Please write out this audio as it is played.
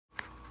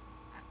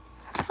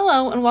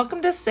Hello and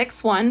welcome to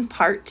 6-1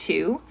 Part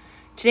 2.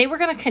 Today we're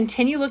going to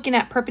continue looking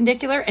at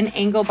perpendicular and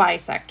angle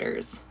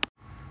bisectors.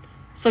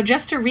 So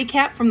just to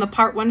recap from the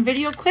Part 1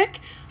 video quick,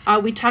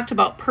 we talked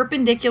about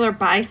perpendicular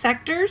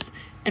bisectors.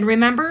 And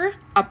remember,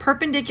 a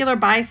perpendicular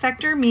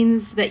bisector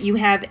means that you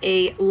have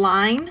a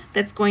line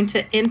that's going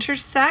to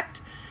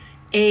intersect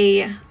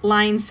a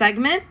line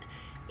segment.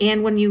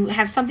 And when you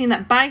have something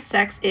that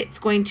bisects, it's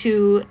going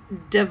to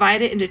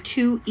divide it into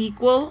two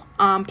equal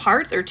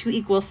parts or two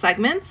equal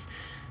segments.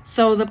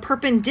 So the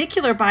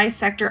perpendicular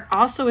bisector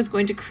also is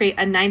going to create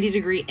a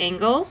 90-degree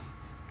angle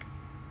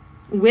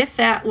with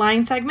that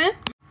line segment.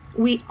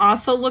 We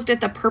also looked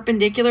at the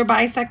perpendicular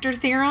bisector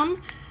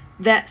theorem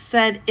that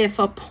said if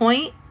a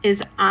point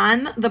is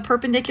on the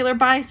perpendicular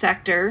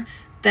bisector,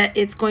 that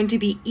it's going to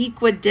be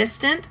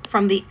equidistant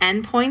from the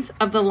endpoints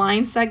of the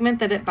line segment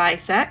that it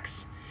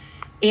bisects.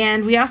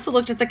 And we also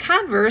looked at the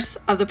converse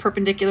of the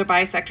perpendicular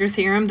bisector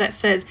theorem that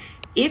says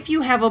if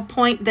you have a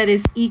point that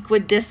is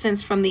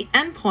equidistant from the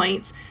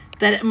endpoints,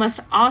 that it must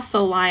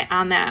also lie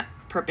on that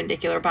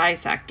perpendicular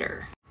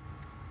bisector.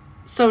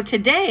 So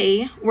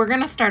today, we're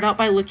going to start out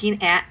by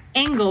looking at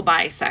angle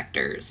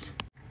bisectors.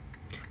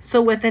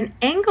 So with an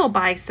angle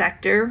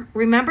bisector,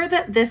 remember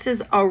that this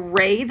is a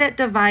ray that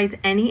divides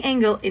any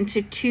angle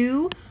into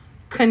two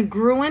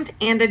congruent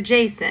and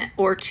adjacent,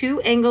 or two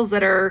angles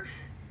that are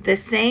the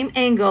same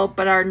angle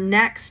but are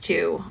next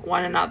to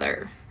one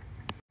another.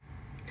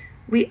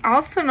 We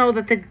also know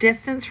that the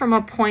distance from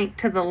a point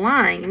to the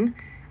line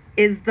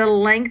is the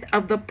length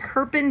of the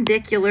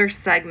perpendicular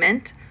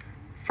segment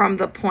from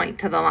the point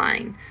to the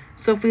line.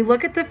 So if we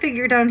look at the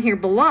figure down here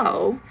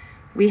below,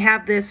 we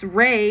have this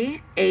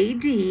ray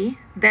AD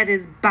that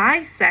is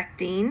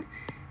bisecting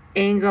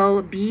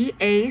angle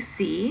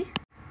BAC.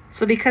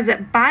 So because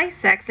it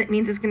bisects, it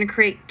means it's going to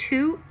create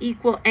two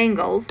equal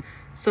angles.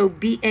 So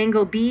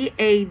angle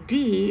BAD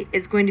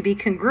is going to be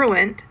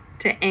congruent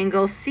to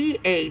angle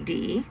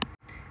CAD.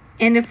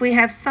 And if we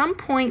have some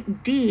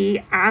point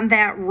D on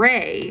that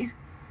ray,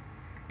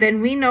 then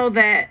we know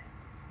that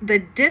the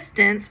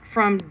distance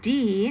from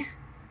D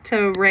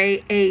to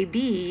ray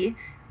AB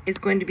is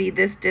going to be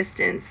this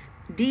distance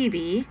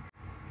DB.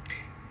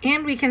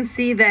 And we can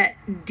see that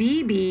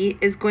DB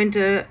is going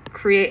to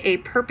create a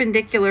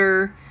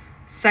perpendicular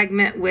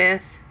segment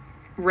with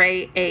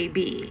ray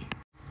AB.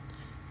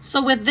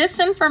 So with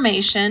this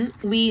information,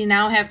 we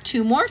now have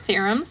two more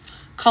theorems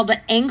called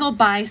the angle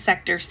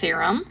bisector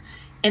theorem.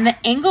 And the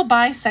angle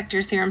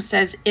bisector theorem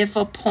says if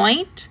a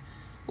point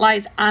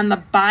lies on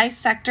the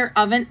bisector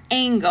of an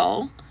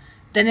angle,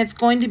 then it's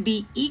going to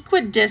be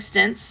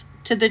equidistant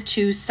to the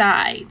two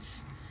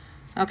sides.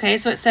 Okay,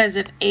 so it says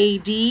if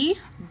AD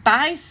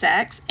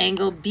bisects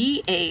angle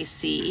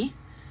BAC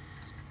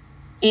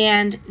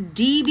and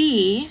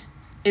DB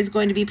is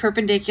going to be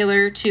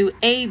perpendicular to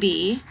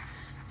AB,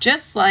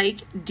 just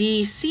like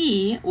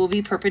DC will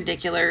be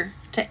perpendicular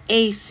to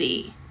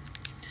AC.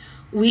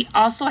 We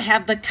also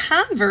have the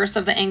converse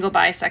of the angle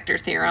bisector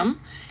theorem,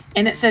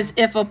 and it says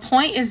if a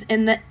point is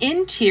in the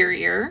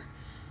interior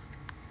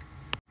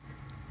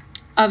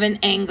of an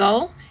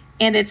angle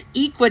and it's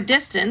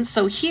equidistant,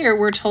 so here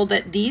we're told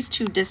that these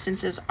two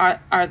distances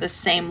are the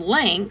same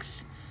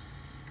length,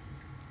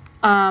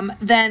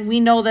 then we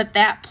know that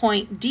that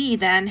point D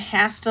then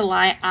has to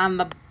lie on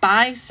the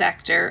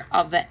bisector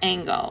of the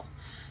angle.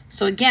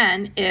 So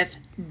again, if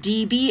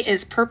DB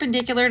is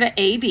perpendicular to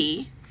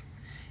AB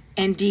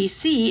and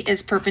DC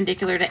is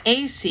perpendicular to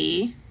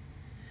AC,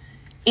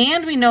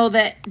 and we know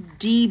that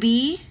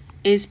DB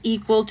is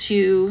equal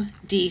to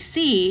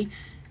DC,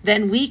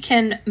 then we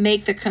can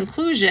make the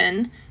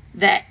conclusion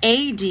that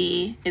AD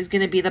is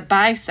going to be the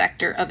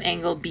bisector of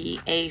angle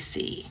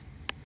BAC.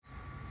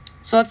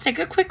 So let's take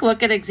a quick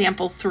look at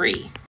example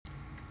 3.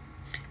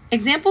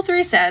 Example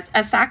 3 says,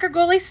 a soccer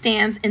goalie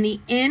stands in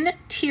the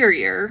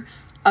interior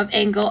of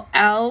angle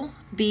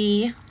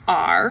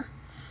LBR,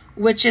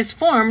 which is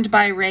formed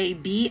by ray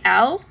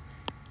BL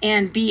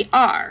and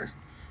BR.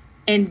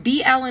 And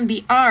BL and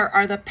BR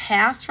are the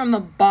paths from the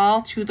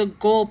ball to the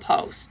goal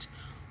post.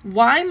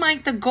 Why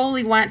might the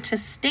goalie want to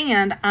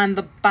stand on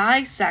the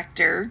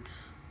bisector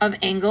of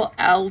angle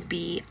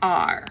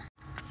LBR?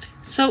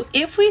 So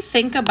if we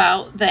think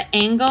about the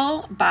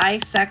angle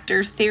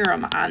bisector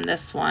theorem on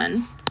this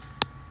one,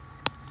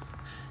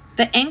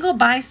 the angle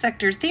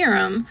bisector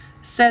theorem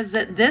says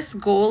that this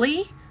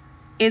goalie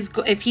is,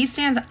 if he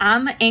stands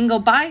on the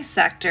angle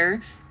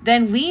bisector,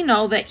 then we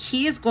know that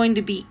he is going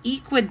to be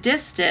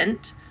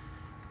equidistant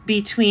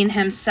between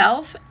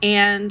himself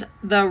and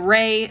the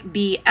ray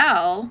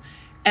BL,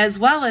 as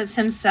well as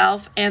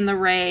himself and the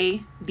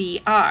ray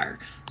BR.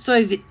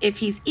 So if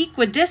he's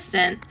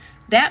equidistant,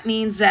 that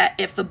means that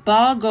if the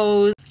ball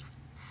goes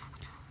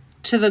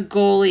to the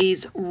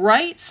goalie's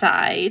right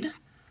side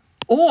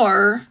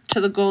or to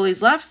the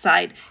goalie's left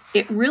side,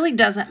 it really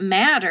doesn't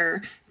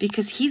matter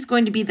because he's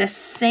going to be the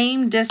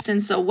same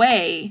distance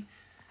away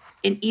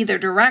in either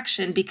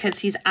direction because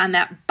he's on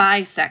that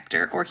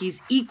bisector, or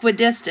he's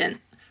equidistant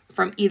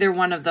from either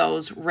one of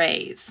those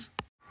rays.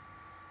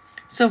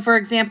 So for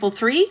example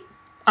 3,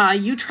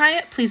 you try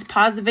it. Please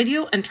pause the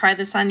video and try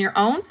this on your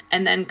own,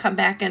 and then come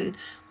back and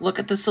look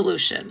at the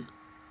solution.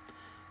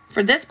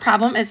 For this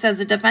problem, it says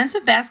a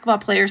defensive basketball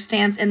player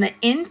stands in the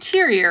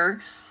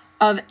interior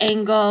of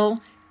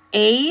angle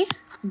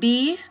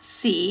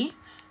ABC,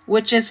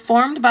 which is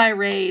formed by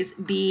rays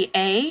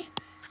BA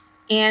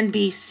and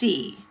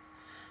BC.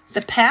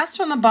 The pass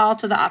from the ball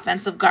to the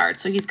offensive guard.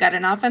 So he's got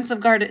an offensive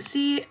guard at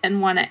C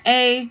and one at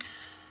A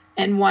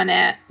and one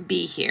at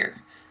B here.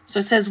 So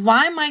it says,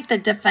 why might the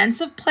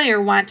defensive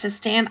player want to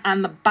stand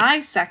on the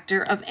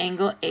bisector of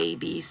angle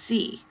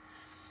ABC?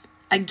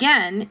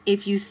 Again,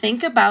 if you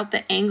think about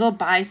the angle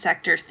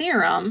bisector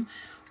theorem,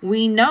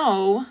 we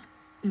know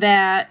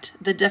that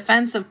the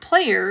defensive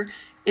player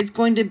is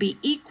going to be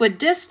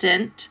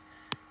equidistant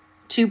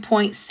to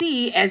point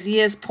C as he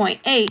is point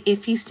A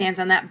if he stands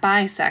on that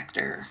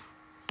bisector.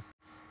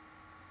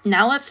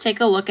 Now let's take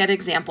a look at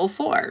example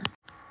 4.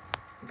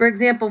 For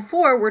example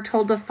 4, we're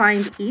told to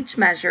find each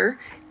measure,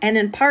 and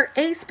in part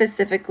A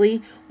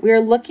specifically, we are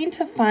looking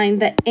to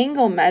find the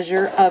angle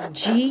measure of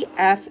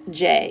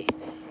GFJ.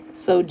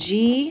 So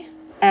GFJ,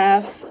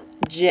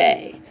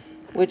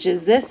 which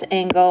is this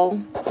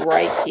angle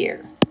right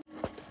here.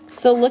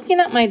 So looking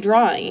at my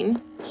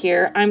drawing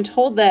here, I'm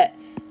told that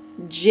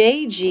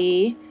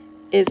JG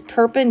is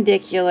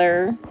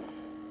perpendicular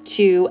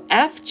to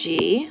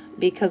FG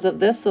because of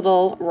this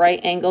little right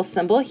angle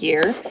symbol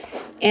here.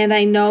 And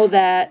I know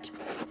that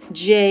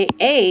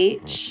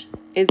JH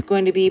is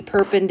going to be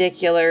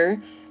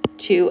perpendicular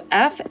to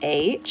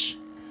FH.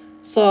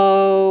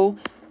 So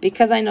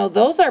because I know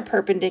those are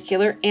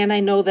perpendicular, and I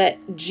know that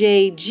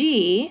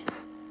JG,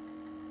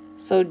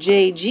 so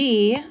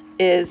JG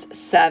is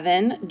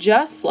 7,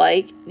 just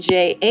like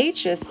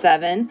JH is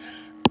 7,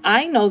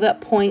 I know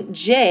that point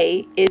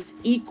J is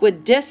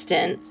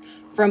equidistant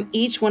from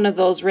each one of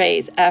those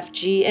rays,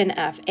 FG and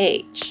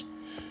FH.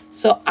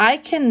 So I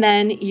can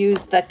then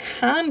use the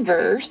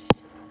converse,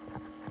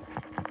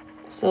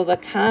 so the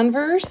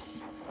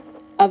converse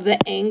of the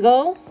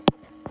angle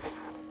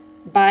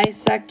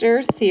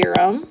bisector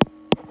theorem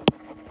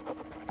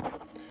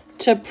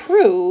to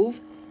prove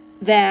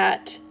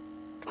that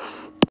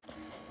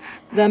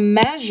the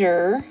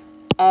measure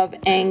of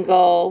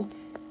angle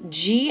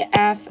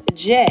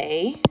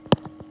GFJ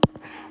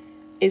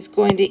is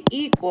going to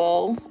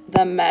equal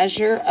the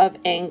measure of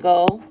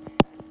angle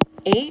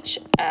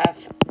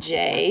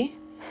HFJ,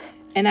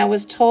 and I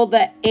was told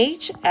that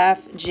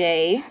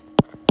HFJ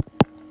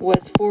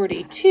was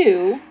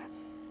 42,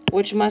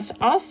 which must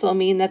also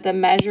mean that the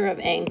measure of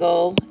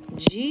angle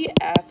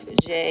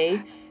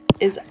GFJ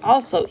is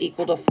also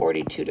equal to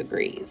 42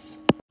 degrees.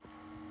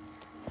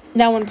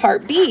 Now in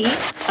part B,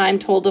 I'm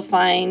told to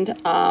find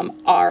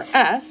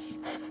RS.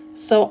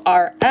 So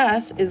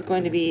RS is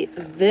going to be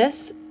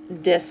this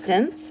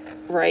distance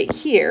right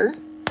here.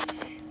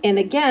 And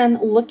again,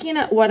 looking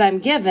at what I'm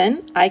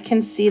given, I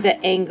can see the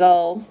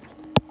angle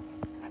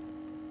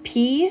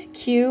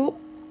PQS.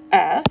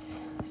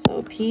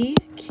 So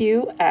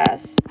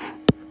PQS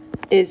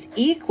is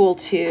equal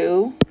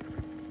to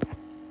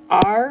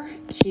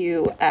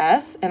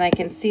RQS, and I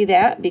can see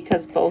that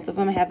because both of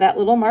them have that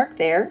little mark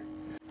there.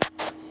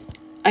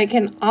 I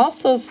can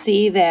also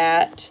see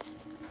that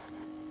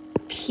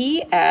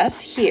PS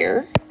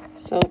here,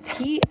 so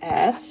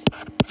PS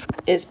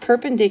is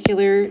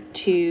perpendicular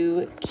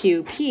to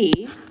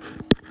QP,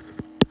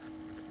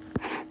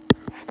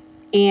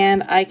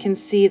 and I can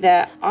see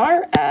that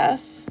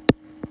RS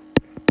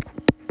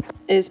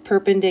is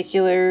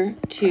perpendicular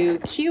to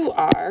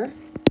QR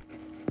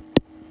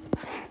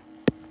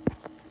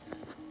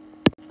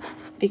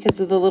because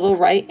of the little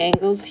right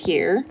angles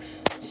here.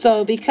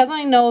 So because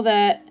I know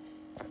that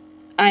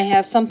I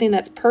have something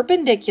that's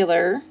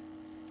perpendicular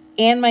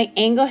and my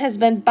angle has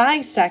been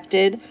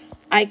bisected,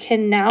 I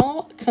can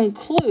now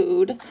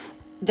conclude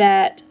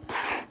that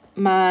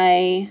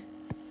my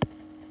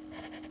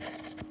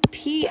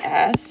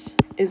PS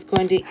is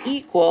going to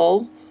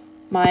equal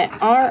my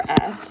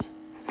RS.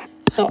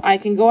 So I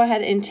can go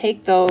ahead and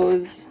take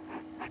those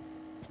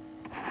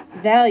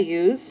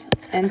values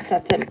and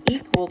set them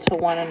equal to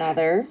one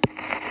another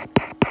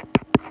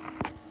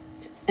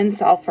and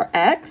solve for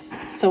x.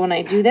 So when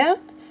I do that,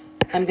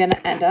 I'm going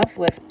to end up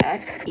with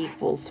x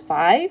equals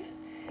 5.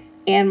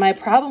 And my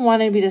problem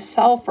wanted me to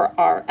solve for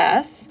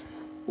RS.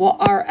 Well,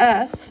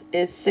 RS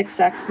is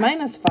 6x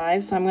minus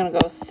 5, so I'm going to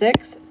go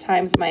 6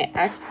 times my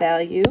x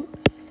value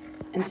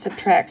and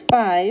subtract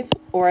 5,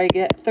 or I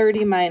get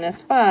 30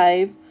 minus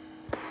 5,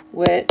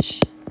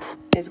 which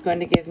is going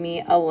to give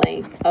me a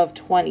length of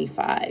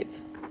 25.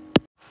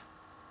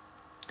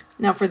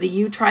 Now for the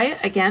you try it,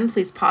 again,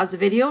 please pause the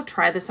video,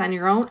 try this on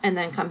your own, and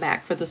then come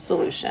back for the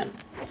solution.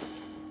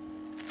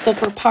 So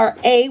for part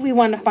A, we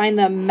want to find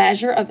the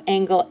measure of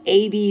angle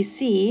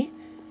ABC.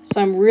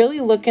 So I'm really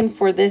looking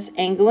for this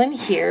angle in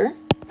here.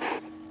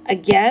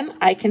 Again,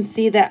 I can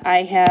see that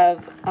I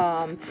have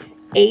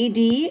AD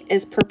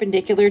is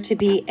perpendicular to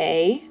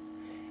BA,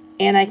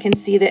 and I can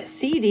see that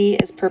CD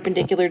is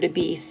perpendicular to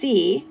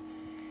BC.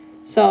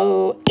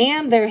 So,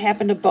 and they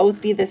happen to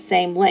both be the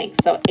same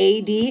length. So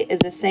AD is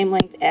the same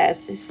length as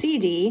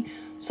CD.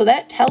 So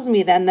that tells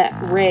me then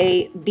that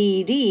ray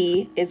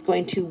BD is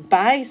going to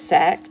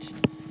bisect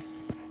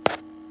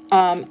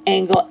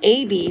angle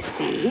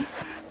ABC.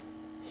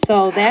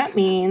 So that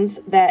means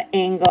that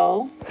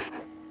angle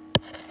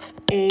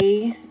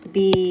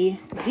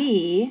ABD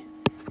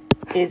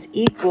is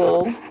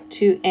equal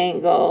to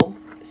angle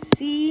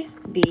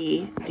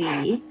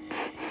CBD.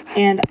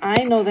 And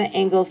I know that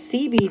angle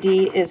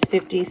CBD is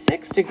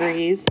 56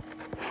 degrees.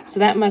 So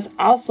that must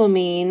also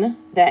mean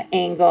that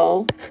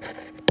angle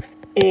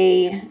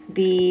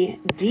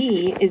ABD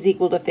is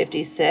equal to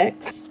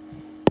 56.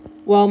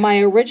 Well, my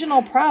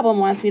original problem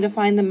wants me to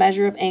find the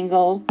measure of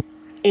angle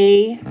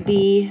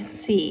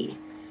ABC.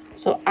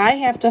 So I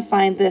have to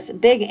find this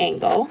big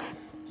angle.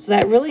 So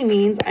that really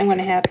means I'm going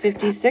to have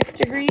 56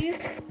 degrees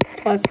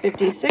plus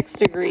 56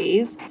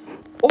 degrees,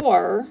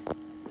 or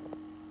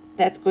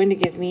that's going to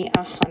give me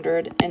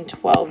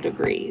 112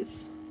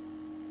 degrees.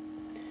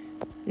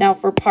 Now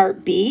for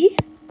part B,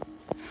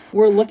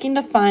 we're looking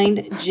to find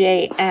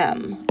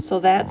JM.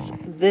 So that's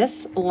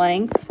this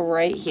length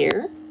right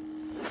here.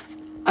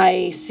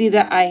 I see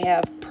that I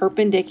have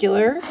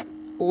perpendicular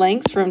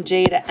lengths from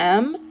J to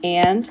M,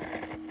 and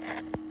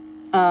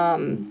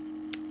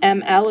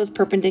ML is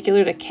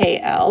perpendicular to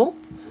KL.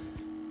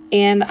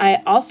 And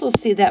I also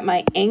see that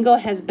my angle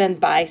has been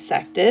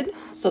bisected.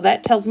 So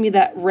that tells me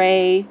that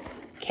ray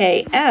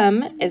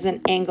KM is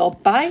an angle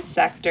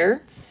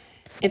bisector.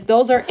 If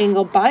those are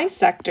angle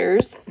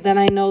bisectors, then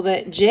I know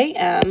that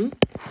JM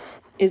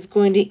is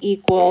going to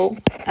equal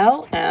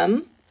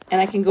LM. And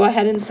I can go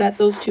ahead and set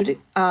those two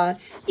to,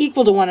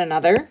 equal to one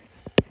another.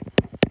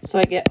 So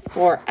I get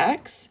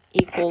 4x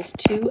equals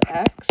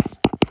 2x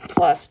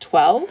plus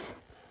 12.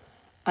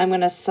 I'm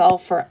going to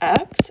solve for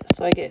x.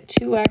 So I get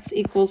 2x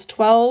equals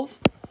 12,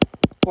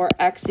 or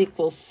x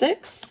equals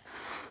 6.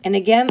 And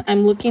again,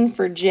 I'm looking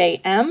for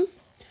JM.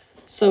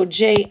 So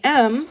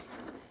JM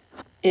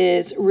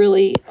is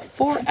really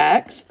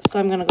 4x. So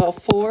I'm going to go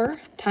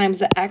 4 times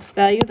the x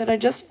value that I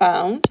just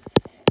found.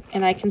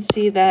 And I can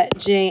see that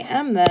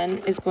JM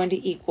then is going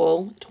to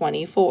equal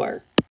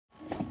 24.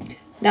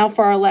 Now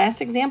for our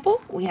last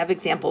example, we have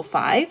example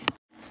 5.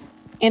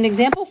 And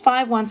example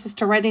 5 wants us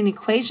to write an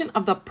equation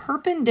of the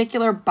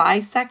perpendicular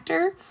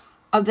bisector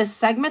of the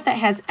segment that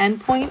has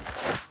endpoints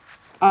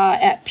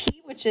at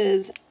P, which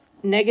is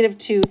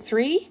 -2,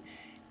 3,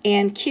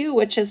 and Q,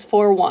 which is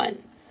 4, 1.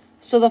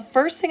 So the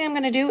first thing I'm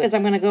going to do is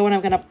I'm going to go and I'm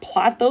going to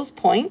plot those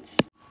points.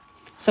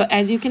 So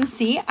as you can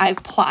see,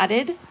 I've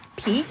plotted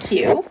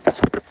PQ.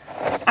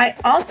 I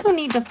also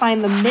need to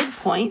find the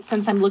midpoint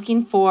since I'm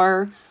looking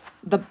for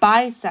the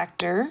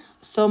bisector.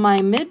 So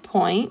my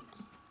midpoint,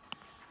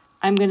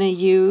 I'm going to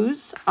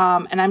use,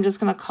 and I'm just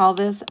going to call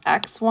this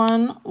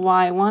x1,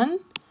 y1,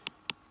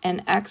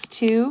 and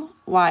x2,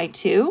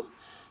 y2.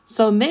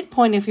 So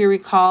midpoint, if you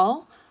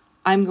recall,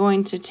 I'm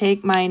going to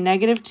take my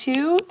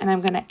 -2 and I'm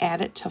going to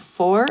add it to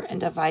 4 and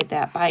divide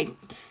that by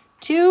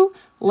 2.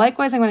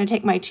 Likewise, I'm going to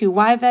take my two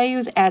y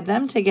values, add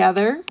them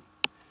together,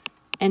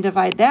 and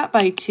divide that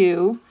by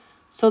 2.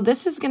 So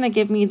this is going to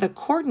give me the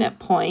coordinate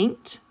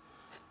point.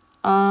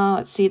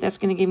 Let's see, that's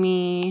going to give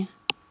me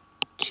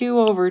 2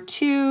 over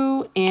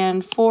 2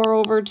 and 4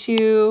 over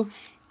 2.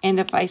 And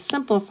if I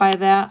simplify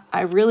that,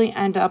 I really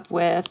end up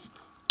with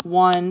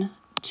 1,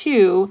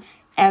 2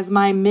 as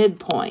my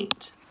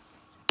midpoint.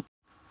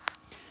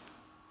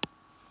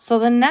 So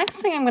the next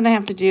thing I'm going to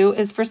have to do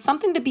is for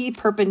something to be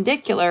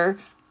perpendicular,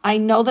 I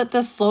know that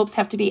the slopes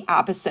have to be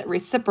opposite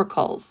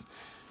reciprocals.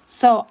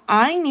 So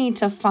I need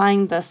to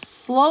find the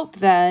slope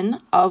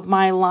then of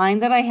my line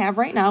that I have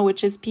right now,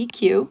 which is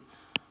PQ.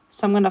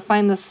 So I'm going to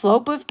find the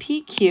slope of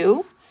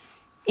PQ,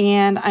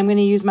 and I'm going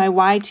to use my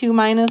y2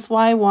 minus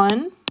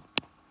y1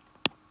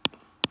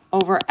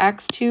 over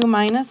x2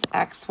 minus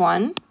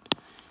x1.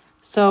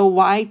 So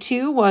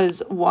y2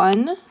 was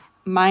 1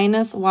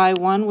 minus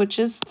y1, which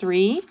is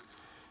 3,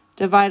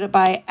 divided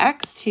by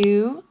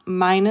x2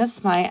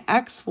 minus my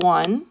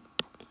x1.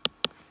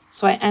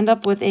 So I end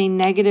up with a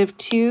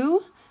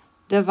 -2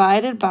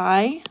 divided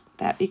by,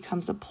 that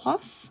becomes a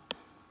plus,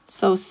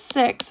 so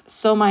 6.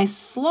 So my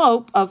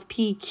slope of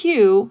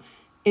PQ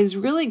is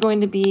really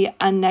going to be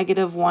a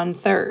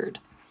 -1/3.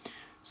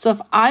 So if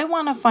I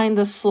want to find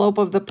the slope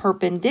of the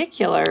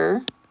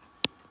perpendicular,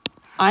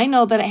 I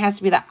know that it has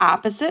to be the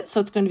opposite, so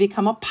it's going to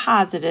become a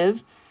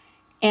positive,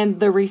 and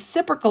the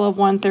reciprocal of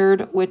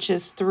 1/3, which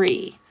is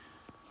 3.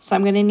 So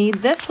I'm going to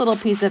need this little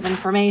piece of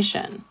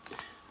information.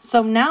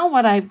 So now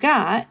what I've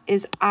got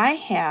is I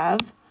have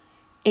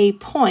a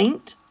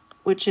point,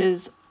 which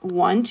is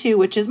 1, 2,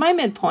 which is my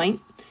midpoint,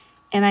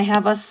 and I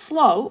have a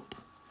slope,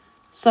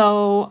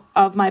 so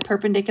of my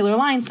perpendicular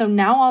line. So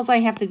now all I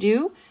have to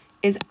do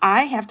is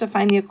I have to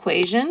find the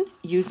equation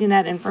using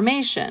that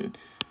information.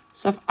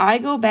 So if I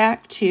go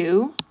back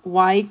to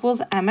y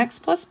equals mx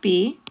plus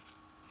b,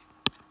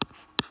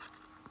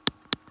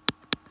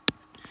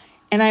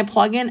 and I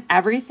plug in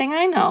everything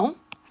I know,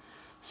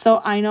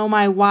 so I know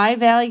my y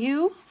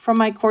value from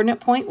my coordinate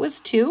point was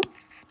 2,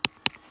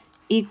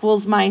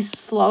 equals my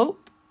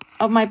slope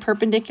of my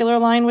perpendicular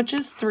line, which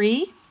is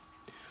 3.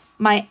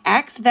 My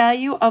x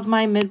value of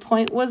my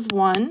midpoint was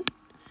 1,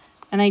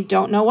 and I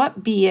don't know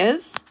what b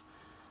is,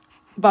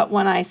 but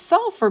when I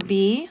solve for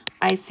b,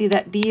 I see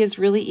that b is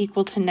really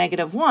equal to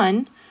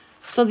 -1.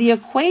 So the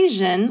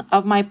equation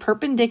of my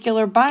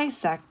perpendicular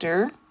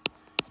bisector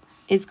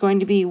is going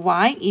to be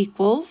y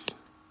equals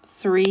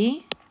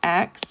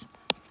 3x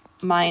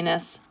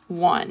minus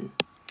 1.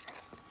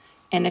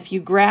 And if you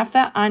graph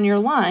that on your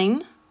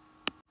line,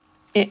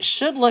 it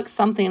should look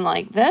something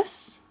like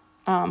this.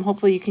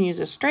 Hopefully you can use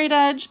a straight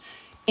edge,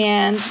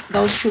 and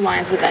those two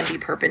lines would then be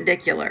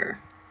perpendicular.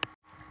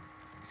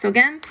 So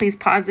again, please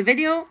pause the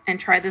video and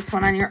try this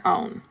one on your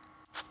own.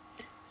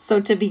 So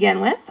to begin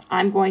with,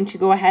 I'm going to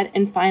go ahead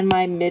and find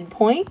my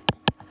midpoint.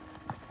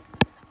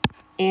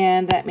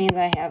 And that means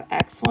I have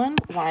x1,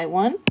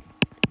 y1,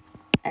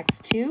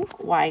 x2,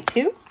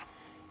 y2.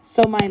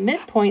 So my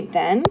midpoint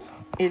then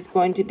is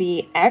going to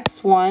be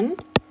x1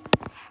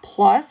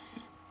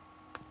 plus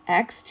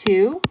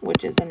x2,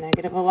 which is a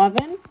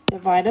 -11,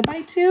 divided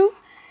by 2.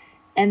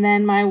 And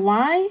then my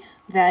y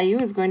value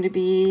is going to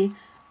be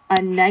a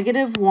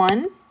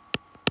 -1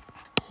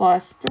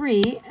 plus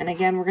 3, and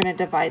again, we're going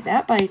to divide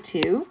that by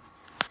 2.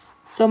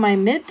 So my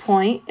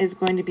midpoint is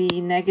going to be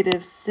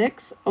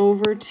 -6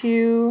 over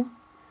 2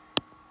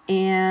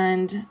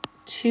 and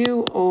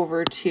 2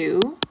 over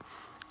 2,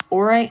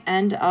 or I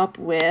end up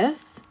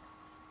with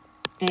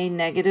a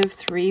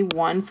 -3,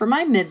 1 for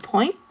my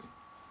midpoint.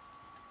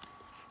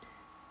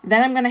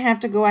 Then I'm going to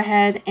have to go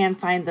ahead and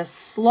find the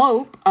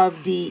slope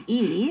of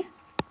DE.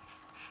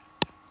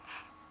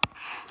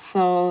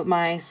 So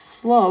my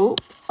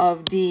slope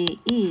of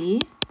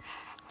DE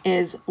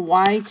is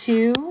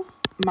y2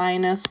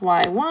 minus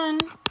y1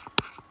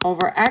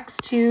 over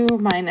x2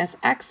 minus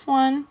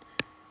x1.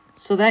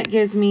 So that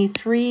gives me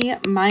 3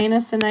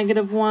 minus a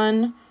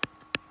 -1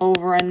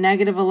 over a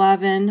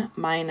 -11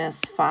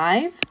 minus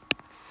 5.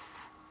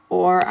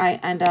 Or I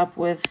end up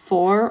with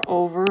 4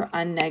 over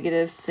a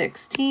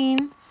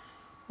 -16,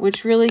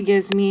 which really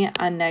gives me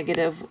a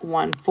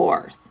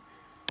 -1/4.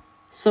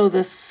 So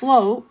the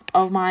slope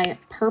of my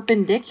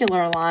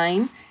perpendicular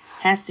line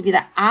has to be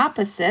the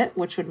opposite,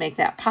 which would make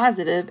that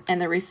positive, and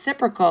the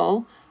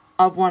reciprocal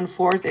of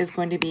 1/4 is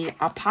going to be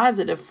a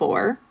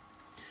 +4.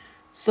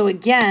 So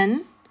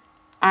again,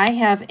 I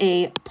have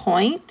a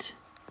point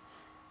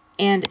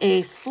and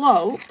a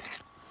slope.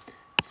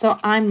 So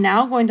I'm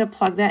now going to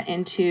plug that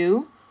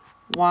into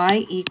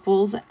y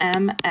equals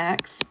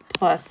mx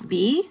plus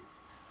b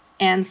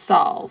and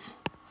solve.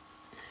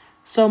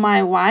 So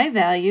my y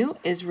value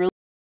is really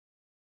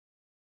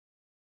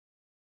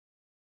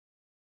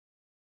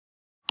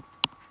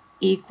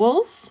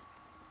equals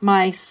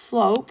my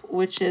slope,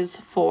 which is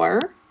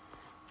 4.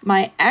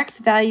 My x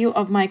value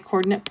of my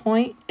coordinate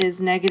point is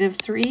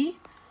 -3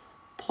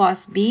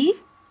 plus b.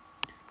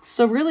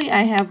 So really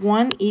I have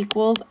 1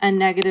 equals a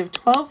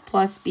 -12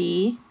 plus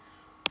b,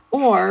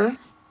 or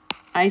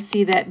I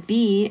see that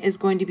b is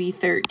going to be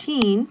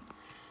 13.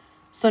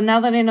 So now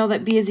that I know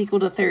that b is equal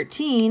to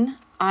 13,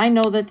 I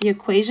know that the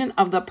equation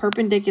of the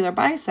perpendicular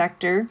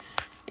bisector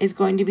is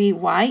going to be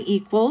y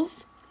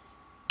equals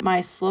my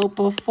slope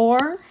of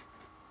 4.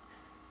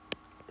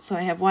 So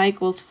I have y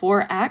equals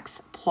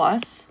 4x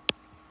plus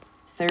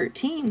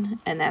 13,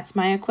 and that's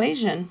my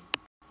equation.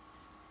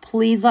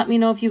 Please let me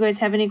know if you guys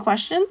have any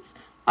questions.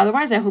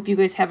 Otherwise, I hope you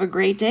guys have a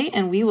great day,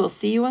 and we will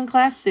see you in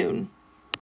class soon.